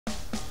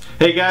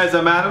Hey guys,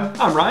 I'm Adam.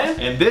 I'm Ryan.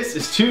 And this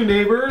is Two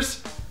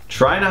Neighbors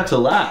Try Not to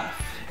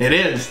Laugh. It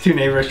is Two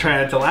Neighbors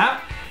Try Not to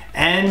Laugh.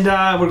 And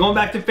we're going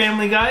back to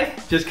Family Guy,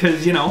 just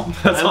because, you know,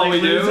 that's all we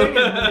do.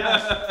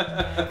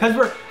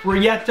 Because we're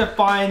yet to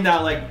find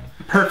that like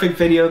perfect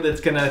video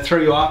that's gonna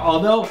throw you off.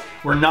 Although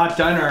we're not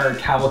done our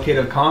cavalcade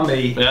of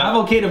comedy,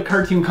 cavalcade of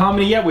cartoon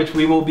comedy yet, which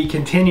we will be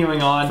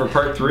continuing on for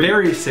part 3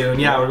 very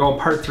soon. Yeah, we're going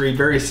part 3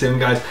 very soon,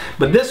 guys.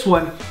 But this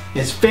one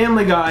is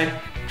Family Guy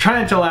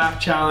Trying to Laugh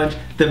Challenge,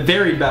 the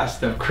very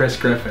best of Chris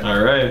Griffin.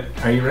 All right.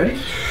 Are you ready?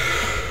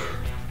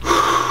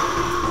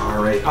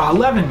 All right. Oh,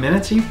 11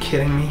 minutes? Are you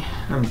kidding me?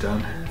 I'm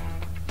done.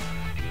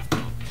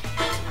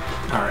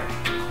 All right.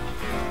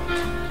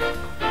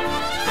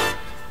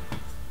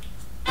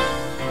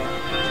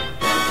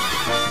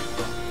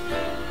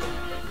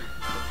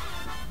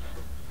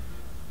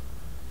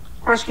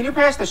 Chris, can you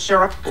pass the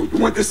syrup? Oh, you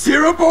want the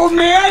syrup, old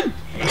man?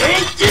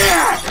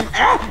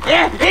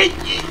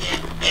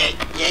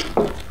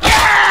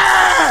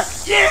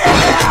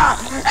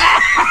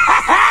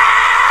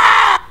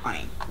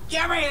 Honey,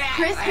 give me that.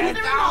 Chris, give me the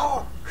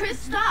remote. Chris,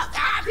 stop.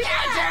 Stop Chris,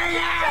 touching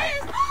it.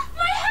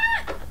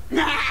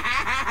 my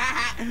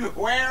hat.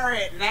 Wear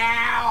it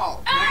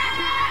now.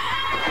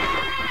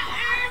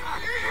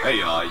 Hey,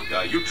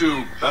 you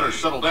two better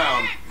settle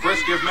down.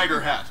 Chris, give Meg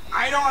her hat.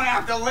 I don't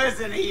have to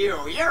listen to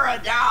you. You're a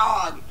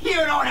dog. You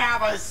don't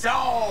have a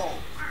soul.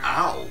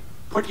 Ow.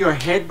 Put your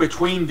head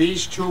between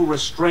these two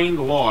restrained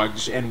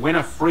logs and win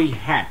a free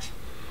hat.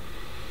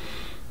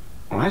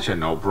 Well, that's a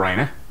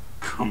no-brainer.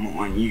 Come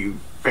on, you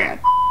fat.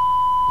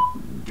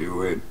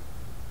 Do it.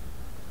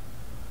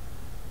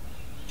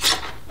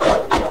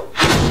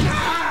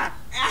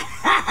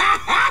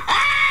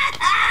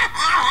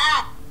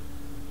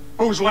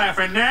 Who's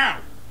laughing now?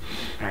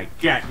 I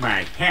got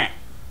my hat.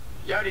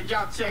 Yo, did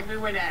y'all check me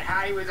when that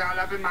hottie was all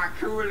up in my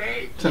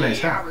Kool-Aid? It's a nice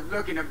hat. I was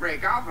looking to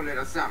break off a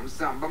little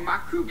something, but my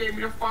crew gave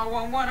me the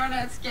 411 on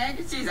that skank,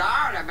 and she's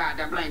all about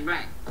the bling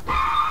bling.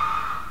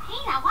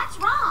 Hey, now what's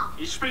wrong?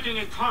 He's speaking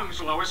in tongues,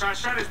 Lois. Our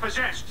son is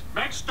possessed.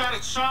 Meg, start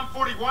at Psalm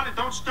 41 and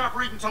don't stop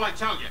reading till I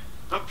tell you.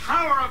 The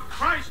power of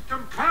Christ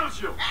compels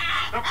you.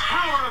 The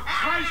power of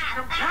Christ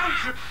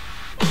compels you.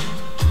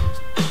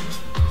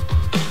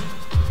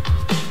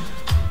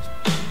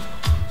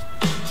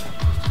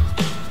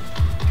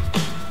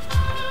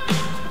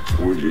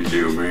 Would you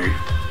do me?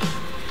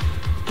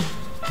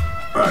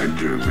 I'd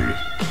do me.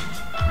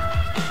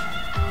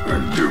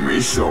 I'd do me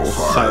so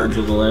hard. Silence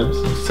of the Lambs.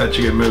 Such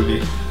a good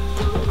movie.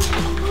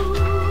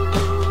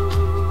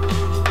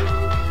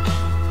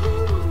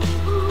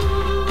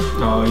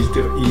 Oh, he's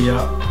doing,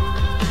 yeah.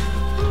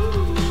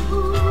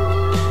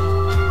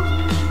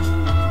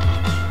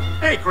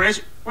 Hey,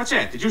 Chris. What's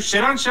that? Did you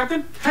sit on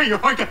something? Hey, On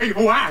TV,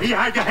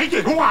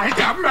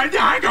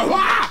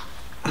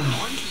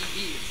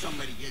 if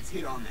somebody gets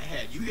hit on the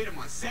head, you hit them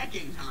a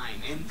second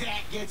time, and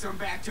that gets them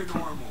back to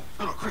normal.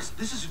 No, Chris,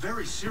 this is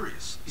very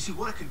serious. You see,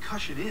 what a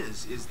concussion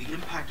is the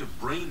impact of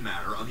brain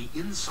matter on the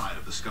inside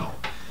of the skull.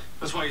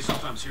 That's why you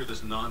sometimes hear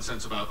this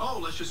nonsense about, oh,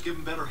 let's just give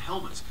them better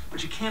helmets.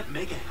 But you can't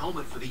make a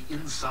helmet for the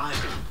inside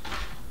of them.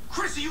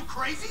 Chris, are you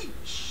crazy?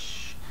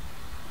 Shh.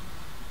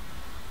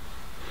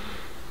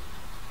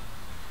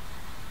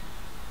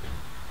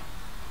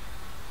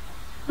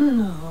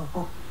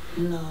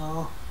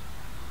 No.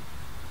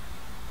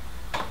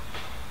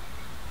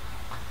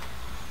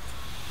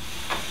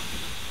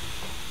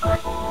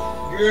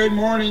 Good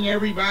morning,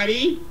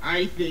 everybody.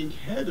 I think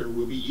Heather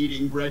will be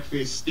eating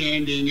breakfast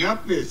standing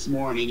up this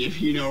morning, if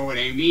you know what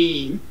I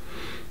mean.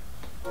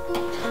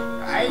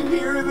 I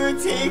hear the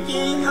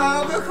ticking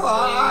of the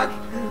clock.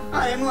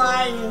 I'm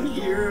lying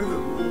here, the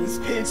room's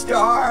pitch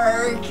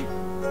dark.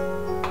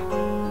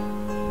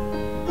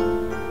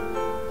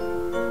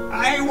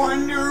 I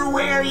wonder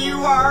where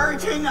you are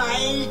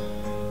tonight.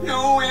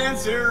 No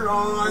answer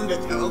on the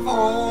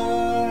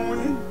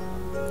telephone.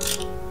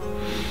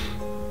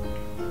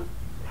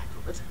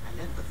 I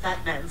left the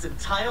fat man's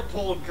entire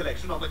porn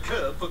collection on the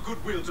curb for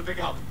Goodwill to pick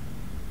up.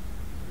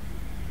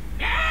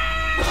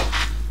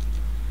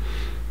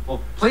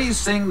 Well, please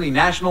sing the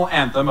national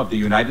anthem of the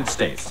United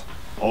States.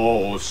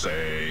 Oh,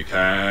 say,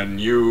 can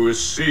you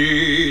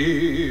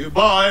see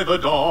by the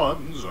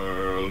dawn's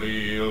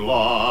early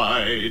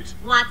light?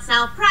 What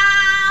so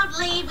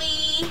proudly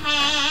we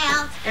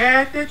hailed.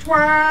 At the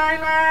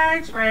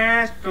twilight's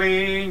fast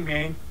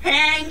gleaming.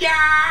 And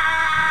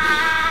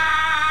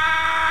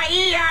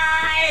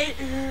I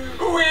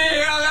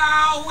will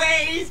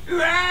always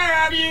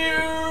love you.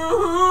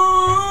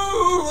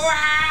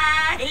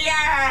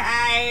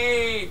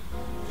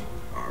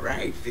 All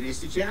right, finish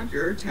the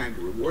chapter. Time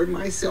to reward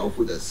myself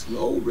with a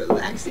slow,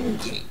 relaxing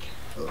yank.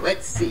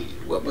 Let's see,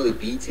 what will it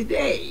be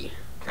today?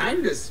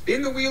 Time to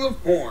spin the wheel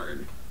of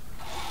porn.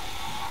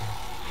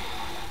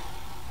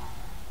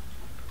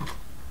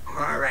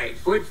 All right,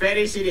 foot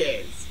fetish it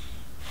is.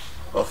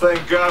 Well,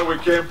 thank God we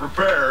came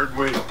prepared.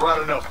 We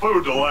brought enough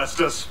food to last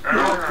us.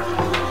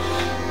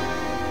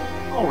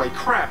 Holy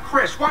crap,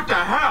 Chris, what the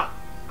hell?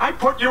 I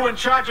put you in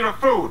charge of the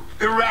food.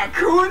 The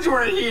raccoons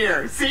were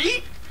here,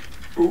 see?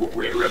 Ooh,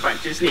 we're a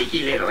bunch of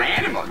sneaky little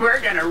animals.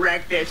 We're gonna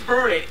wreck this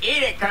food and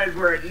eat it because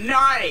we're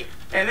naughty.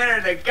 And then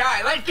there's a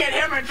guy. Let's get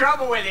him in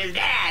trouble with his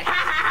dad. Ha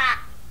ha ha!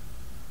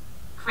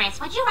 Chris,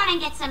 would you run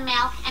and get some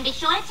milk? And be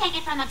sure to take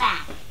it from the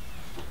back.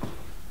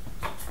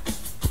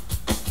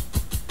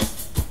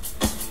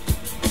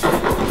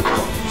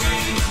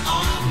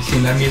 You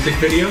seen that music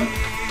video?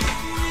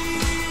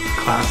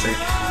 Classic.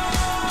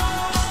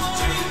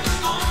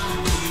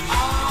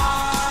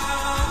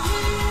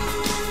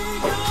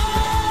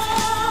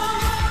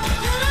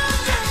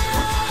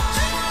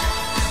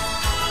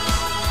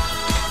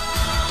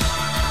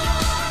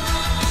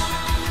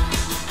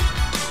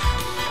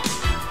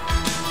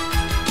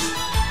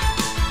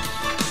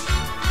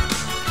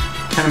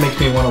 Kind of makes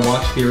me want to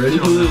watch the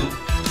original now.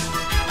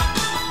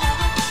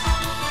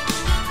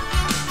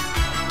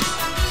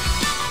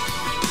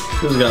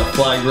 Who's got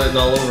flag written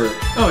all over it?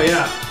 Oh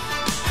yeah.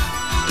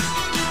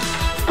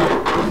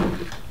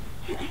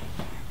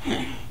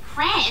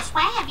 Chris,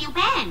 where have you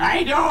been?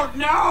 I don't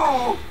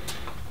know.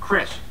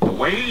 Chris, the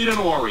way to eat an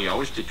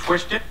Oreo is to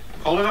twist it,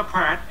 pull it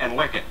apart, and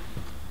lick it.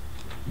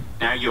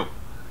 Now you.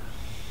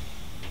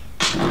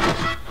 The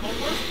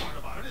worst part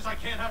about it is I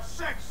can't have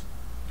sex.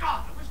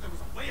 God, I wish there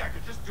was a way I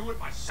could just do it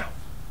myself.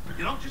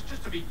 You know,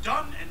 just to be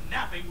done and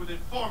napping within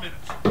 4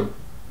 minutes.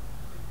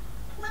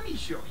 Let me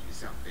show you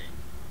something.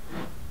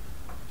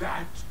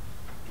 That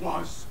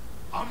was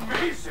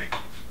amazing.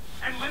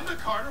 And Linda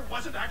Carter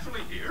wasn't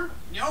actually here?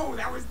 No,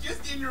 that was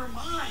just in your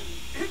mind.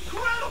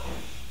 Incredible.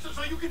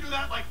 So you can do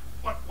that, like,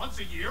 what, once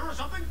a year or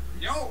something?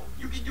 No,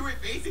 you can do it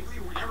basically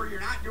whenever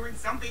you're not doing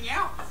something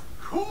else.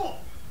 Cool.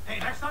 Hey,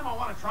 next time I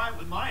want to try it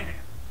with my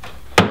hand.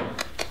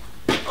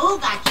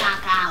 Ooga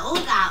chaka,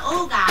 ooga,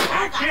 ooga, ooga.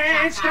 I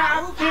can't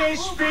stop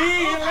this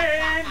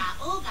feeling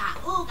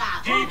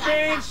deep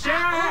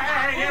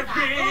inside of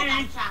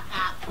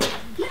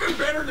me. Even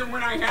better than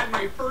when I had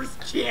my first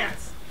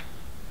kiss.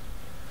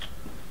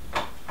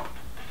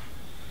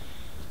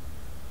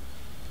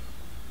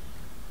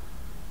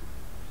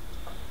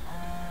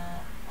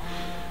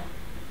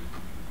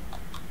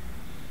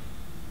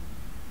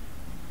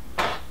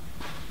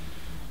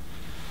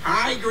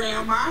 Hi,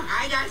 Grandma.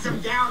 I got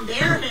some down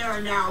there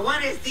hair now.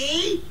 Wanna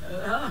see?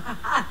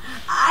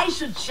 I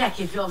should check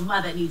if your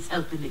mother needs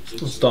help in the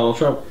kitchen. It's Donald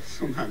Trump.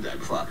 Sometimes I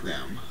fuck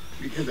them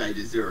because I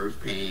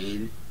deserve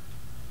pain.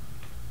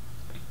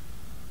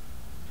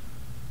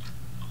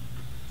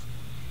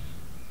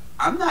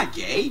 I'm not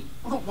gay.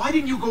 Well, then why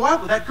didn't you go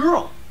out with that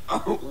girl?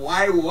 Oh,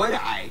 why would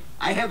I?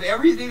 I have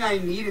everything I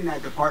need in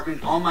that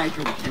department on my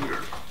computer.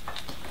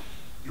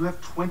 You have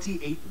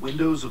 28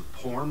 windows of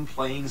porn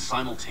playing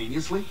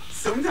simultaneously?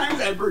 Sometimes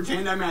I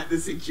pretend I'm at the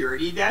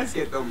security desk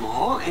at the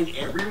mall, and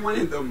everyone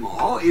at the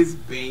mall is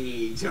banging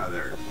each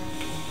other.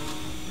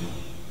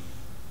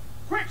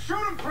 Quick,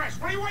 shoot him, Chris.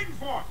 What are you waiting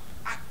for?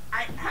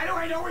 How do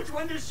I know which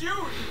one to shoot?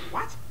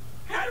 What?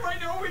 How do I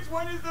know which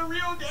one is the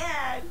real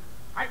dad?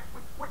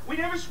 We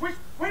never switched.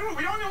 Wait a minute,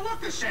 we don't even look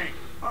the same.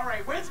 All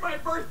right, when's my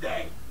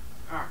birthday?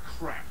 Ah,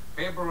 crap.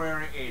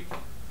 February 8th.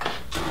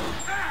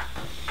 Ah!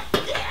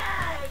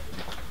 Dad!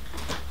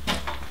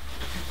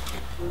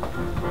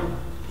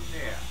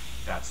 Yeah,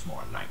 that's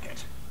more like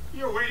it.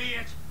 You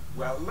idiot.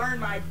 Well, learn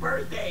my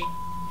birthday.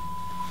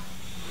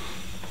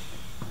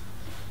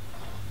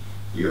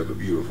 You have a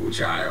beautiful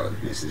child,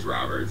 Mrs.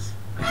 Roberts.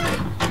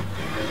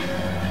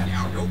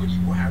 Now, nobody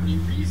will have any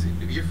reason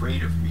to be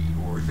afraid of me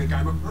or think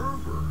I'm a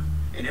pervert.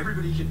 And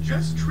everybody can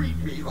just treat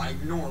me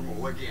like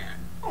normal again.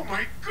 Oh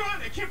my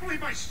God, I can't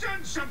believe my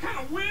son's some kind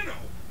of weirdo.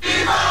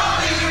 Evil,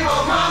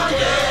 evil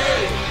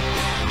monkey!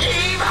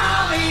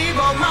 Evil,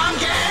 evil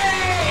monkey!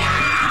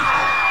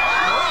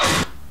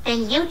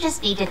 Then you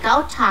just need to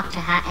go talk to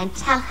her and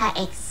tell her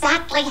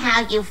exactly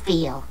how you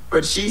feel.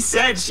 But she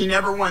said she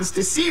never wants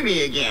to see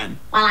me again.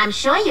 Well, I'm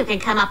sure you can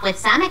come up with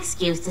some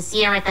excuse to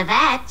see her at the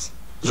vet.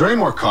 Is there any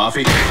more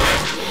coffee?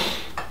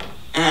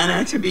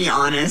 Anna, to be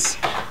honest,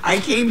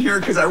 I came here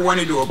because I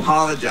wanted to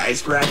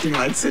apologize for acting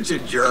like such a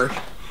jerk.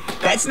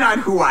 That's not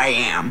who I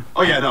am.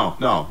 Oh yeah,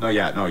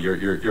 no,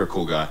 you're a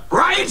cool guy.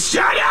 Ryan,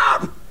 shut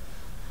up!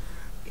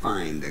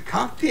 Find the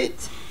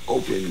cockpit,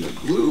 open the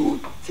glue,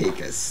 take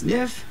a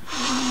sniff.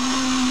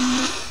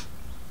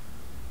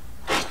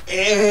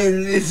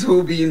 And this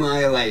will be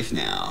my life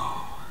now.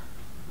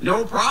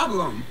 No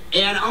problem.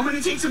 And I'm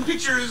gonna take some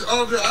pictures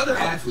of the other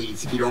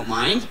athletes, if you don't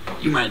mind.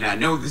 You might not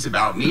know this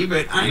about me,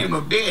 but I am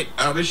a bit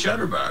of a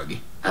shutterbug.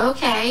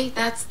 Okay,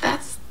 that's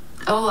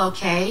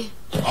okay.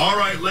 All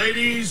right,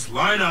 ladies,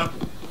 line up.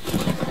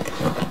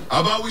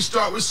 How about we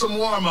start with some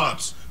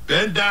warm-ups?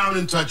 Bend down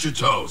and touch your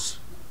toes.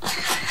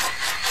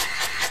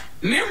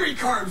 Memory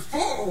card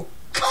full?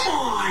 Come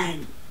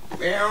on!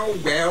 Well,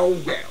 well,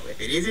 well.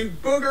 If it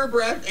isn't booger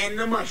breath and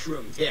the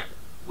mushroom tip.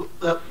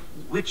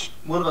 Which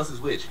one of us is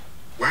which?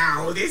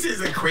 Wow, this is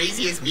the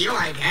craziest meal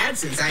I've had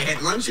since I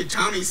had lunch at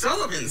Tommy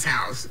Sullivan's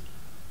house.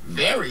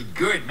 Very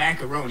good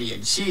macaroni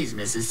and cheese,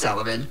 Mrs.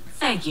 Sullivan.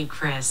 Thank you,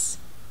 Chris.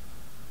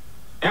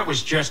 That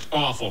was just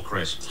awful,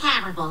 Chris.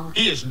 Terrible.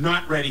 He is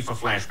not ready for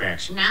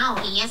flashbacks. No,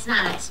 he is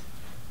not.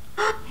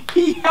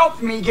 He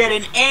helped me get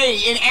an A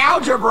in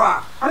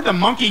algebra. How did the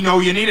monkey know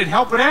you needed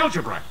help with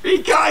algebra?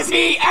 Because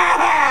he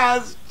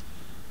asked.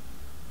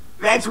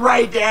 That's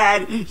right,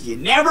 Dad. You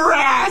never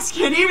ask.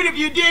 And even if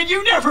you did,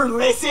 you never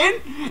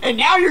listen. And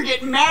now you're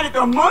getting mad at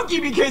the monkey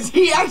because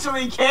he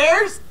actually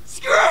cares?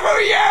 Screw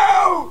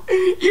you!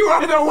 You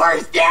are the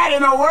worst dad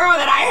in the world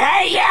and I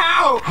hate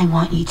you! I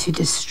want you to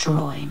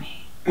destroy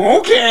me.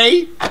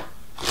 Okay.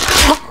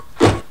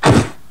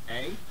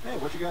 Hey,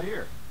 what you got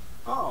here?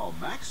 Oh,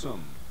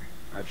 Maxim.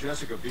 That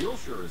Jessica Biel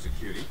sure is a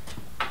cutie.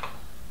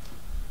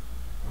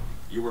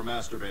 You were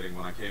masturbating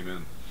when I came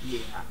in.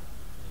 Yeah.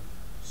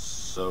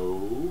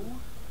 So?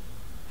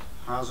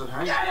 How's it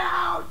hang? Get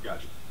out!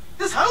 Gotcha.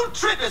 This whole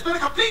trip has been a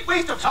complete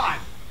waste of time.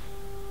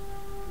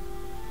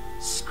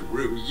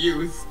 Screw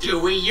you,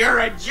 Stewie. You're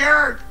a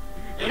jerk.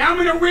 And I'm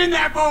gonna win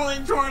that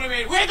bowling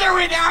tournament with or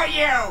without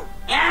you.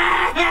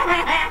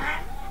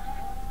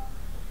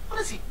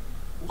 What is he?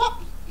 What?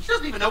 He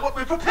doesn't even know what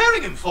we're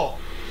preparing him for.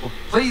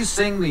 Please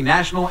sing the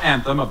national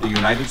anthem of the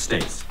United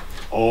States.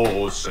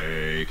 Oh,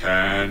 say,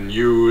 can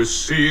you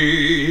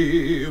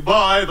see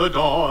by the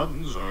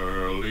dawn's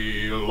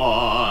early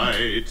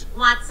light?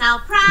 What so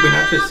we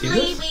not just see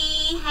proudly this?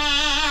 we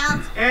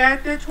hailed.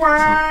 At the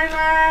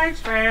twilight's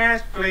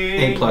fast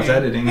gleaming. A+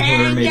 editing,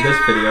 whoever made this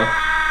video.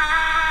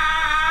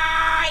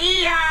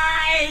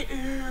 I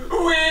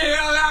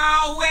will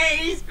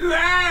always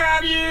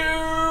love you.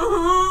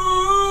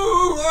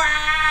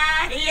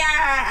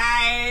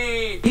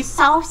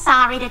 So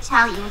sorry to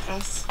tell you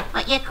this,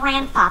 but your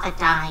grandfather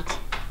died.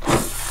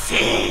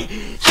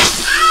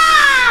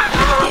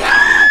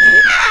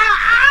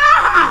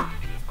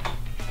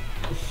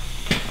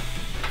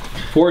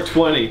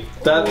 420.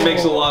 That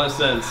makes a lot of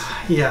sense.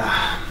 Yeah.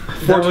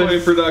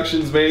 420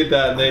 Productions made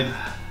that and they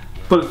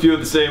put a few of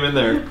the same in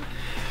there.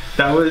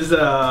 That was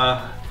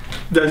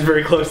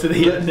very close to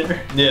the end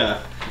there.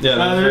 Yeah.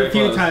 Yeah. There were a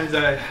few times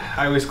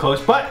I was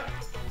close, but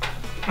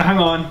hang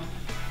on.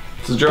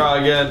 It's a draw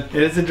again.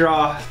 It is a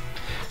draw.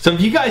 So if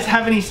you guys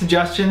have any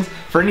suggestions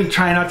for any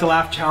try not to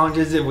laugh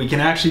challenges that we can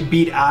actually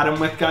beat Adam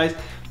with, guys,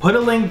 put a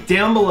link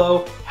down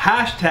below,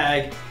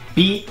 hashtag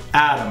beat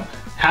Adam.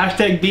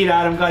 Hashtag beat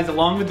Adam, guys,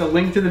 along with the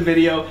link to the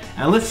video,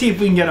 and let's see if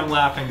we can get him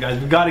laughing, guys.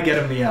 We gotta get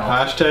him the L.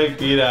 Hashtag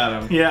beat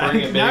Adam. Yeah,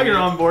 Bring it, now baby. you're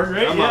on board,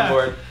 right? I'm on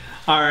board.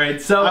 All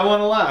right, so. I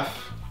wanna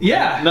laugh.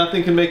 Yeah.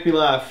 Nothing can make me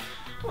laugh.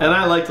 And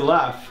I like to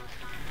laugh.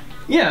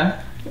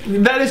 Yeah.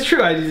 That is true.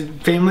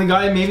 Family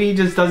Guy maybe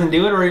just doesn't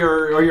do it, or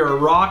you're a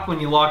rock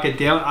when you lock it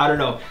down. I don't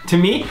know. To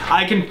me,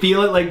 I can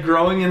feel it like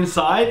growing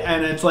inside,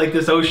 and it's like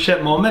this oh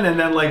shit moment, and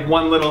then like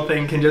one little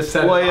thing can just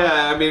set. Well, it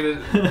yeah. I mean,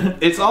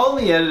 it's all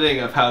in the editing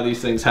of how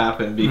these things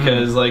happen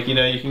because, like, you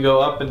know, you can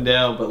go up and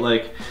down, but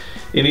like,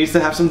 it needs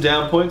to have some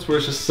down points where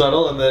it's just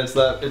subtle, and then it's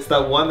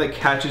that one that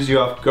catches you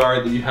off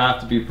guard that you have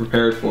to be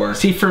prepared for.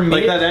 See, for me,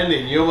 like that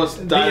ending, you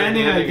almost died. The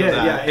ending I did.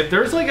 Yeah. If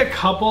there's like a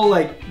couple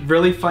like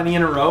really funny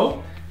in a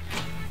row,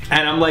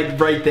 and I'm like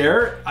right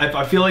there,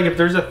 I feel like if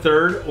there's a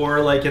third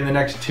or like in the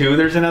next two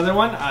there's another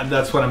one,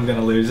 that's when I'm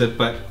gonna lose it.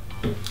 But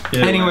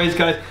anyways,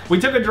 guys, we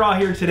took a draw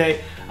here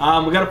today.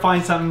 We gotta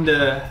find something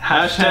to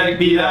hashtag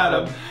beat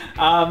Adam.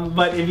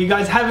 But if you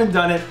guys haven't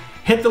done it,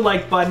 hit the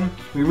like button.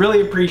 We really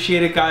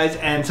appreciate it, guys,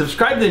 and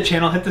subscribe to the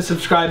channel. Hit the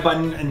subscribe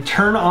button and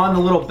turn on the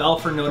little bell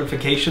for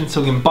notifications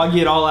so we can bug you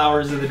at all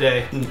hours of the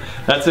day.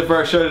 That's it for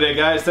our show today,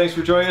 guys. Thanks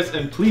for joining us,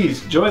 and please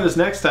join us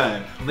next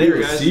time. Later,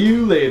 We'll guys. See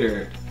you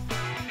later.